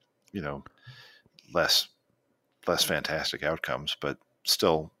you know less less fantastic outcomes, but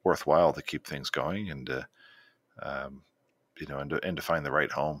still worthwhile to keep things going and um, and to find the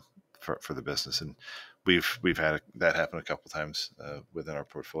right home for the business. And we've had that happen a couple of times within our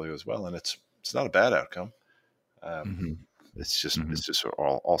portfolio as well, and it's not a bad outcome. Um, Hmm. it's just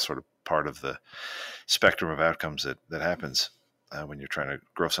all sort of part of the spectrum of outcomes that happens when you're trying to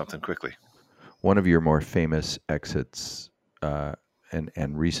grow something quickly. One of your more famous exits, uh,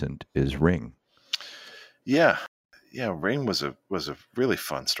 and recent, is Ring. Yeah, yeah. Ring was a really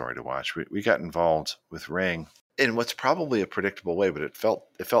fun story to watch. We got involved with Ring in what's probably a predictable way, but it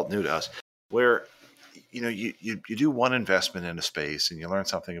felt new to us. Where you do one investment in a space and you learn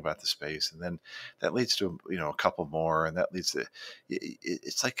something about the space, and then that leads to a couple more, and that leads to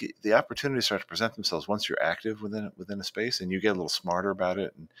it's like the opportunities start to present themselves once you're active within a space, and you get a little smarter about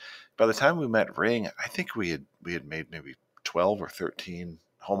it. And by the time we met Ring, I think we had made maybe 12 or 13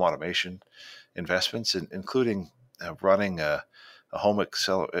 home automation investments, including running a home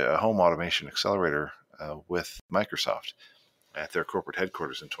automation accelerator with Microsoft at their corporate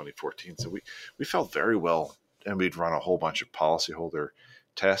headquarters in 2014. So we felt very well, and we'd run a whole bunch of policyholder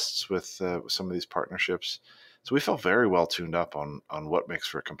tests with some of these partnerships. So we felt very well tuned up on what makes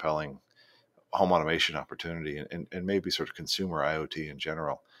for a compelling home automation opportunity, and maybe sort of consumer IoT in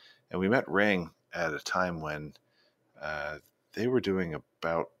general. And we met Ring at a time when uh, they were doing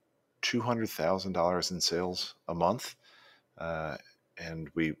about $200,000 in sales a month, uh, and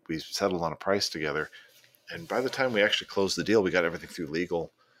we settled on a price together. And by the time we actually closed the deal, we got everything through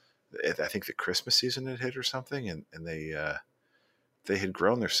legal. I think the Christmas season had hit or something, and they had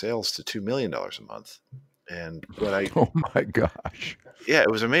grown their sales to $2 million a month. And what I Oh my gosh! yeah, it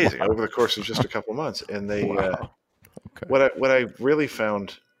was amazing Wow! over the course of just a couple of months. And they Wow! Okay, what I really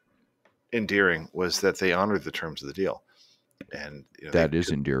found endearing was that they honored the terms of the deal, and that is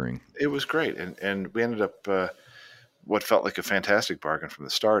endearing. it was great. And we ended up what felt like a fantastic bargain from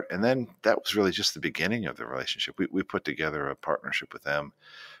the start. And then that was really just the beginning of the relationship. We put together a partnership with them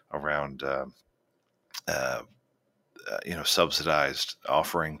around uh, subsidized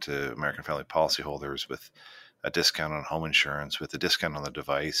offering to American Family policyholders with a discount on home insurance, with a discount on the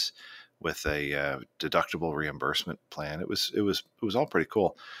device, with a deductible reimbursement plan. It was all pretty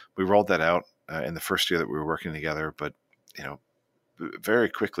cool. We rolled that out in the first year that we were working together, but you know, very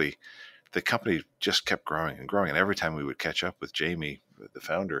quickly the company just kept growing and growing. And every time we would catch up with Jamie, the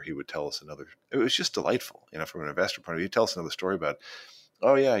founder, he would tell us another. It was just delightful, from an investor point of view. He'd tell us another story about,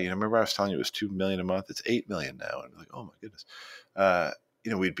 oh yeah, remember I was telling you it was $2 million a month? It's $8 million now, and like, oh my goodness. Uh,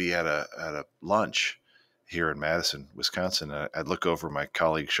 we'd be at a lunch here in Madison, Wisconsin. I'd look over my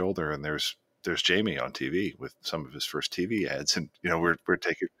colleague's shoulder, and there's Jamie on TV with some of his first TV ads, and we're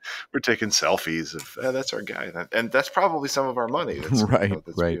taking selfies of that's our guy, and that's probably some of our money that's Right,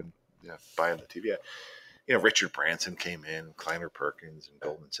 that's right. being buying the TV ad. Richard Branson came in, Kleiner Perkins, and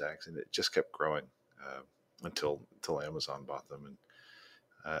Goldman Sachs, and it just kept growing until Amazon bought them.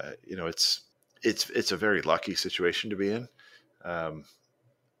 And it's a very lucky situation to be in, um,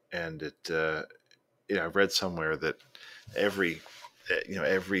 and I've read somewhere that every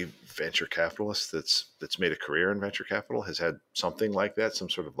venture capitalist that's made a career in venture capital has had something like that, some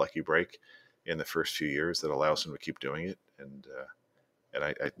sort of lucky break in the first few years that allows them to keep doing it. And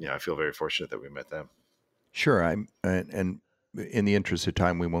I feel very fortunate that we met them. Sure. And in the interest of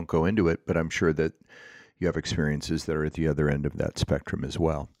time, we won't go into it, but I'm sure that you have experiences that are at the other end of that spectrum as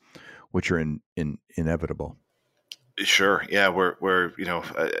well, which are inevitable. Sure. Yeah. We're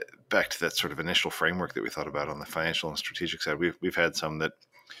back to that sort of initial framework that we thought about on the financial and strategic side. We've had some that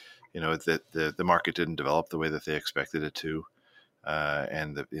that the market didn't develop the way that they expected it to,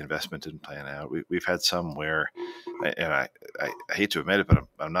 and the investment didn't plan out. We've had some where, and I hate to admit it, but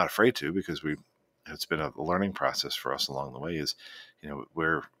I'm not afraid to, because it's been a learning process for us along the way. Is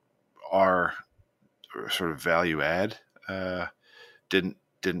where our sort of value add didn't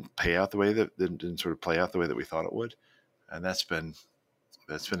pay out the way that didn't sort of play out the way that we thought it would, and that's been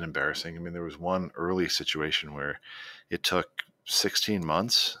embarrassing. I mean, there was one early situation where it took 16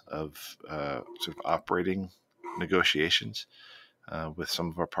 months of sort of operating negotiations with some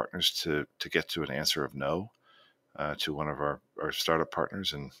of our partners to get to an answer of no to one of our startup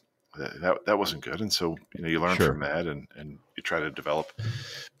partners, and that wasn't good. And so you learn Sure. from that, and you try to develop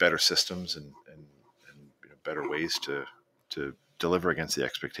better systems and better ways to deliver against the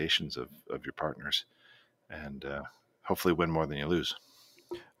expectations of your partners. And hopefully win more than you lose.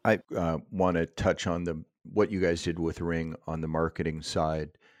 I want to touch on what you guys did with Ring on the marketing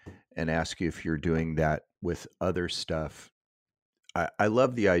side and ask you if you're doing that with other stuff. I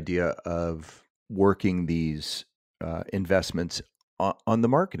love the idea of working these investments on the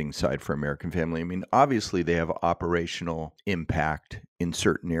marketing side for American Family. I mean, obviously they have operational impact in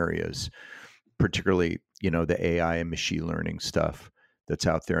certain areas, particularly, the AI and machine learning stuff that's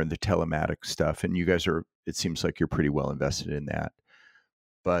out there and the telematics stuff. And you guys it seems like you're pretty well invested in that.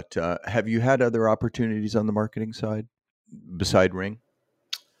 But have you had other opportunities on the marketing side beside Ring?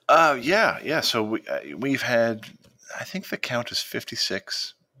 Yeah. So we've had, I think the count is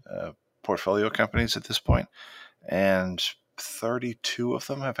 56 portfolio companies at this point, and 32 of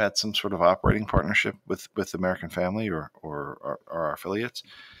them have had some sort of operating partnership with American Family or our affiliates.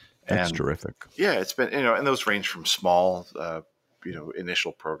 That's And terrific. yeah, it's been, and those range from small,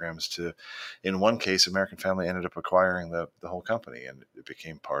 initial programs to, in one case, American Family ended up acquiring the whole company, and it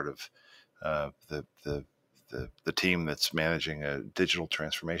became part of the team that's managing a digital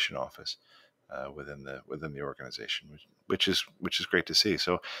transformation office within the organization, which is great to see.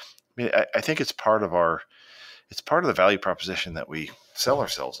 So, I mean, I think it's part of the value proposition that we sell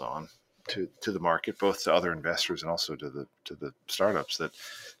ourselves on to the market, both to other investors and also to the startups, that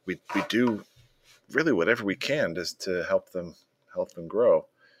we do really whatever we can to help them grow.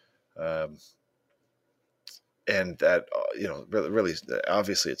 Um, and that, really,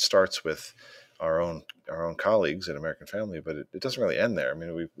 obviously, it starts with our own colleagues at American Family, but it doesn't really end there. I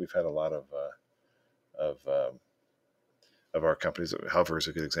mean, we've had a lot of our companies. Hover is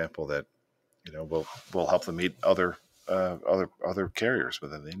a good example that will help them meet other carriers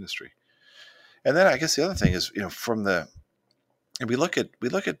within the industry. And then I guess the other thing is, from the and we look at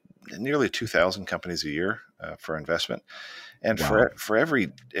nearly 2,000 companies a year for investment, and Wow. for every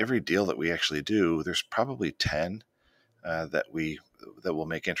deal that we actually do, there's probably 10 that will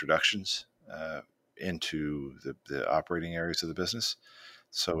make introductions into the operating areas of the business.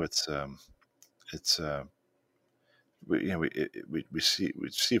 So it's we see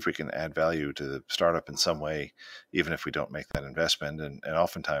if we can add value to the startup in some way, even if we don't make that investment. And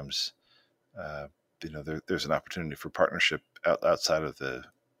oftentimes, uh, there's an opportunity for partnership outside of the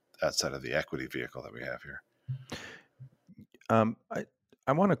equity vehicle that we have here.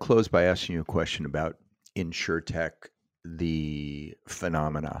 I want to close by asking you a question about InsurTech, the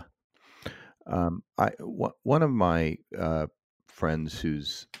phenomena. One of my friends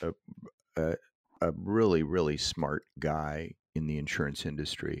who's a, a really, really smart guy in the insurance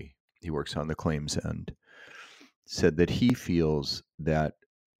industry, he works on the claims end, said that he feels that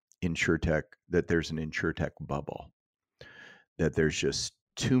that there's an InsurTech bubble, that there's just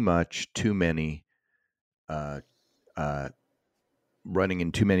too many uh, uh, running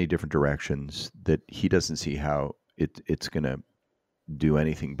in too many different directions, that he doesn't see how it's going to do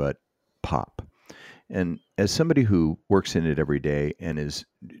anything but pop. And as somebody who works in it every day and is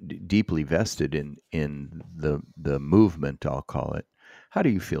deeply vested in the movement, I'll call it, how do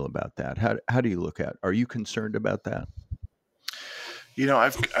you feel about that? How do you look at? Are you concerned about that?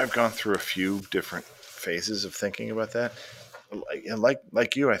 I've gone through a few different phases of thinking about that. And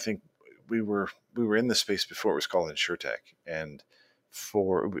like you, I think we were in the space before it was called InsurTech, and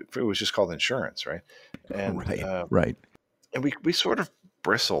it was just called insurance, right? And Right, right. and we sort of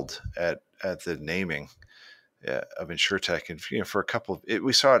bristled at the naming of InsurTech, and for a couple of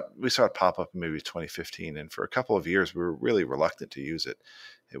we saw it pop up in maybe 2015, and for a couple of years we were really reluctant to use it.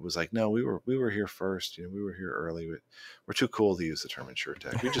 It was like, no, we were here first, we were here early. We're too cool to use the term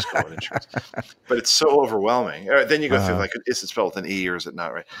InsurTech. We just call it insurance, but it's so overwhelming. Then you go through, uh, like, is it spelled with an e or is it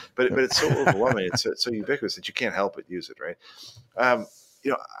not, right? But it's so overwhelming. It's so ubiquitous that you can't help but use it, right? Um,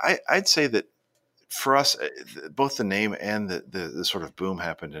 I'd say that for us, both the name and the sort of boom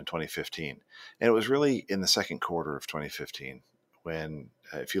happened in 2015. And it was really in the second quarter of 2015 when,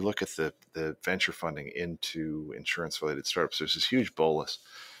 if you look at the venture funding into insurance related startups, there's this huge bolus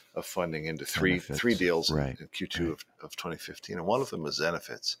of funding into three Benefits. deals in, Right, in Q2 right. of 2015. And one of them was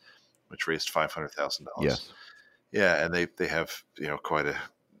Zenefits, which raised $500,000. Yes. Yeah. And they have, quite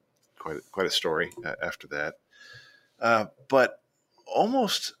a story after that. But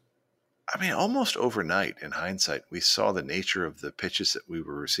almost almost overnight, in hindsight, we saw the nature of the pitches that we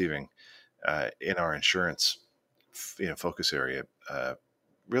were receiving in our insurance, focus area,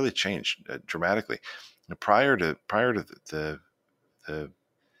 really changed dramatically. Prior to the a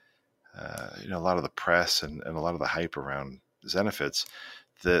lot of the press and a lot of the hype around Zenefits,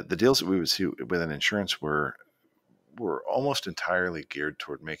 the deals that we would see within insurance were almost entirely geared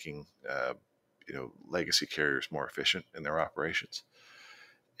toward making legacy carriers more efficient in their operations.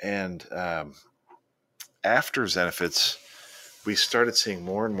 And after Zenefits, we started seeing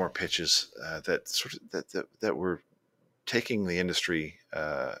more and more pitches that were taking the industry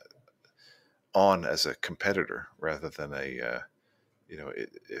on as a competitor rather than a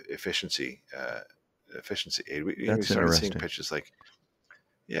efficiency aid. We That's started seeing interesting. pitches like,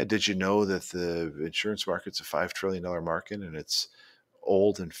 yeah, did you know that the insurance market's a $5 trillion market and it's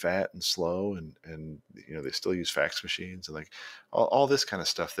old and fat and slow, and they still use fax machines, and like all this kind of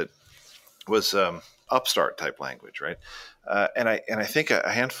stuff that was upstart type language, right? And I think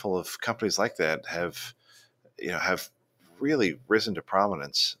a handful of companies like that have really risen to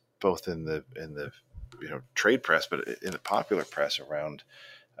prominence, both in the trade press, but in the popular press around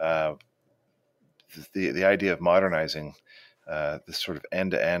uh, the idea of modernizing this sort of end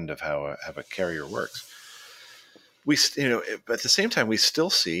to end of how a carrier works. But at the same time, we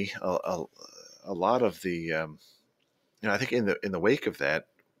still see a lot of the I think in the wake of that,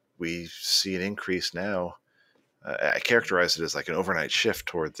 we see an increase now. I characterize it as like an overnight shift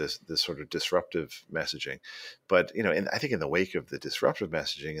toward this sort of disruptive messaging, but I think in the wake of the disruptive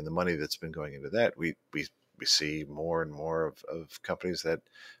messaging and the money that's been going into that, we see more and more of companies that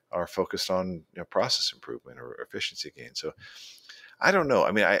are focused on process improvement or efficiency gain. So I don't know.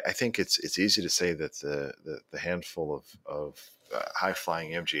 I mean, I think it's easy to say that the handful of high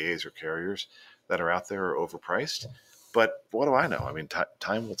flying MGAs or carriers that are out there are overpriced, but what do I know? I mean,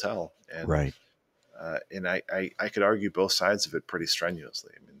 time will tell, Right. and I could argue both sides of it pretty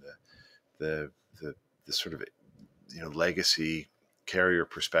strenuously. I mean, the the sort of legacy carrier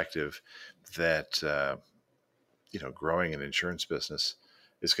perspective that growing an insurance business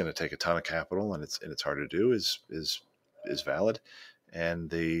is going to take a ton of capital, and it's hard to do is valid. And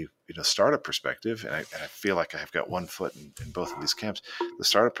the startup perspective, and I feel like I've got one foot in both of these camps. The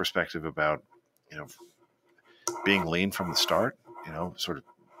startup perspective about being lean from the start, sort of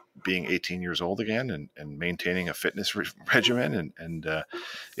being 18 years old again and maintaining a fitness regimen, and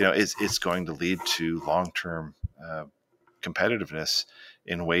it's going to lead to long-term competitiveness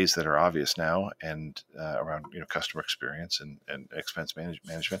in ways that are obvious now, and around customer experience and expense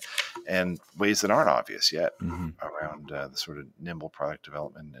management, and ways that aren't obvious yet around the sort of nimble product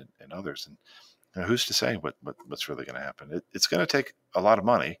development and others. And who's to say what's really going to happen? It's going to take a lot of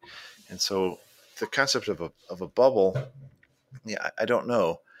money, and so the concept of a bubble, yeah, I don't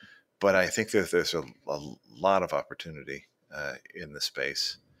know, but I think that there's a lot of opportunity in the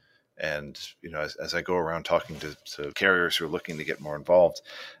space. And as I go around talking to carriers who are looking to get more involved,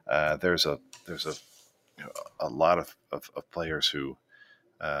 there's a lot of players who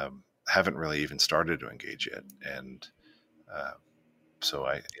haven't really even started to engage yet, and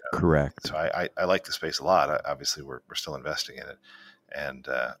so Correct. I like the space a lot. Obviously, we're still investing in it, and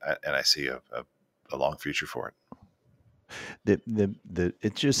I see a long future for it.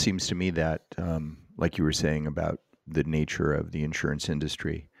 It just seems to me that, like you were saying about the nature of the insurance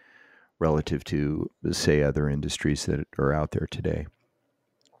industry relative to, say, other industries that are out there today,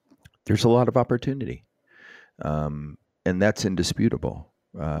 there's a lot of opportunity, and that's indisputable.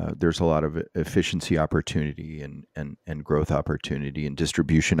 There's a lot of efficiency opportunity and growth opportunity and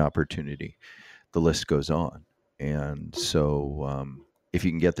distribution opportunity. The list goes on, and so if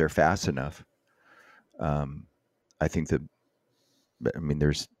you can get there fast enough, I think that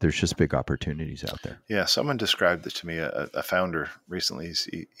there's just big opportunities out there. Yeah, someone described it to me. A founder recently.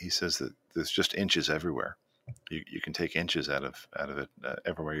 He says that there's just inches everywhere. You can take inches out of it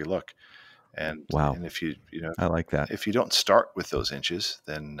everywhere you look, and Wow, and if you I like that. if you don't start with those inches,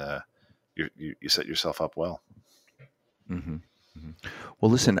 then you set yourself up well. hmm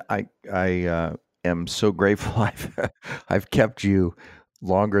Well, listen, I am so grateful. I've kept you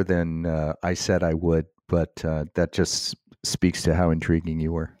longer than I said I would, but that just speaks to how intriguing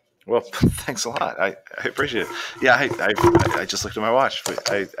you were. Well, thanks a lot. I appreciate it. Yeah, I just looked at my watch.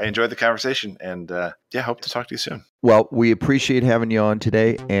 But I enjoyed the conversation, and hope to talk to you soon. Well, we appreciate having you on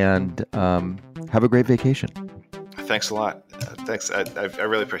today, and have a great vacation. Thanks a lot. Thanks. I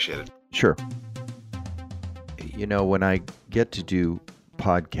really appreciate it. Sure. When I get to do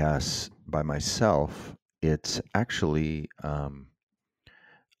podcasts by myself, it's actually a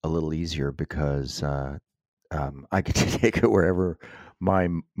little easier because I get to take it wherever my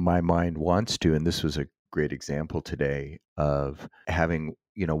mind wants to. And this was a great example today of having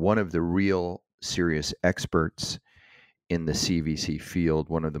one of the real serious experts in the CVC field,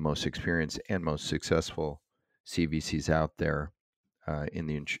 one of the most experienced and most successful CVCs out there in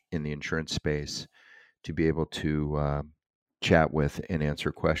the insurance space, to be able to chat with and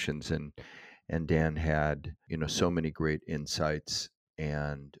answer questions. And Dan had so many great insights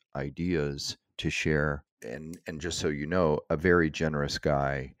and ideas to share. And just so you know, a very generous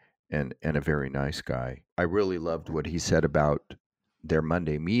guy, and a very nice guy. I really loved what he said about their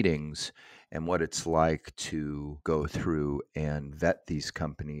Monday meetings and what it's like to go through and vet these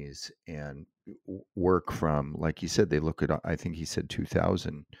companies and work from, like he said, they look at, I think he said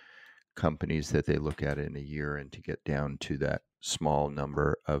 2,000 companies that they look at in a year, and to get down to that small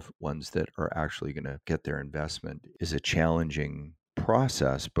number of ones that are actually going to get their investment is a challenging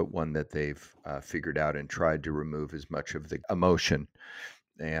process, but one that they've figured out and tried to remove as much of the emotion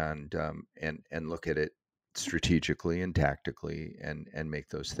and look at it strategically and tactically and make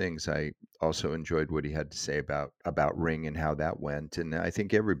those things. I also enjoyed what he had to say about Ring and how that went. And I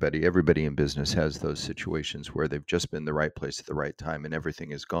think everybody in business has those situations where they've just been the right place at the right time and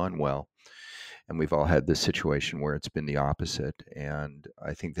everything has gone well. And we've all had this situation where it's been the opposite. And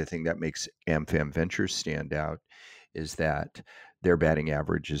I think the thing that makes AmFam Ventures stand out is that their batting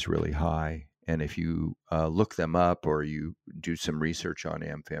average is really high. And if you look them up or you do some research on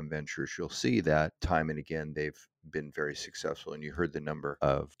AmFam Ventures, you'll see that time and again they've been very successful. And you heard the number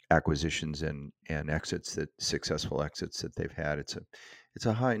of acquisitions and exits, that successful exits that they've had. It's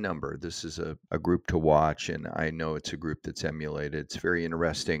a high number. This is a group to watch, and I know it's a group that's emulated. It's very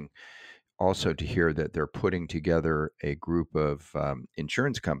interesting also to hear that they're putting together a group of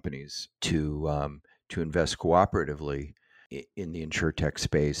insurance companies to invest cooperatively in the insurtech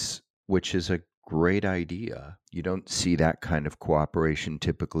space, which is a great idea. You don't see that kind of cooperation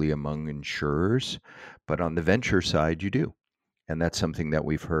typically among insurers, but on the venture side, you do. And that's something that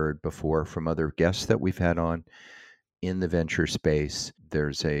we've heard before from other guests that we've had on in the venture space.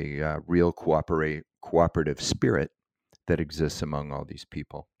 There's a real cooperative spirit that exists among all these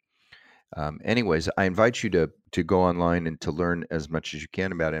people. Anyways, I invite you to go online and to learn as much as you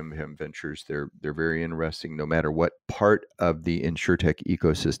can about AmFam Ventures. They're very interesting, no matter what part of the insurtech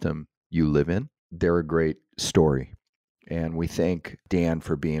ecosystem you live in. They're a great story, and we thank Dan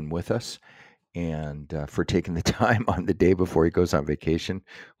for being with us and for taking the time on the day before he goes on vacation,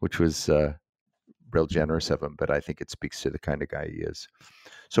 which was real generous of him. But I think it speaks to the kind of guy he is.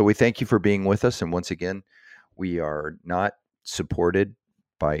 So we thank you for being with us, and once again, we are not supported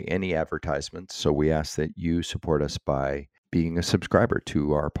by any advertisements. So we ask that you support us by being a subscriber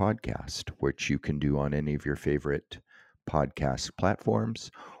to our podcast, which you can do on any of your favorite podcast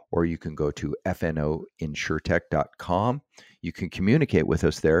platforms, or you can go to fnoinsurtech.com. You can communicate with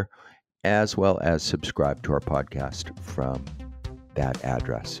us there, as well as subscribe to our podcast from that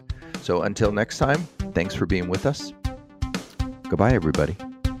address. So until next time, thanks for being with us. Goodbye, everybody.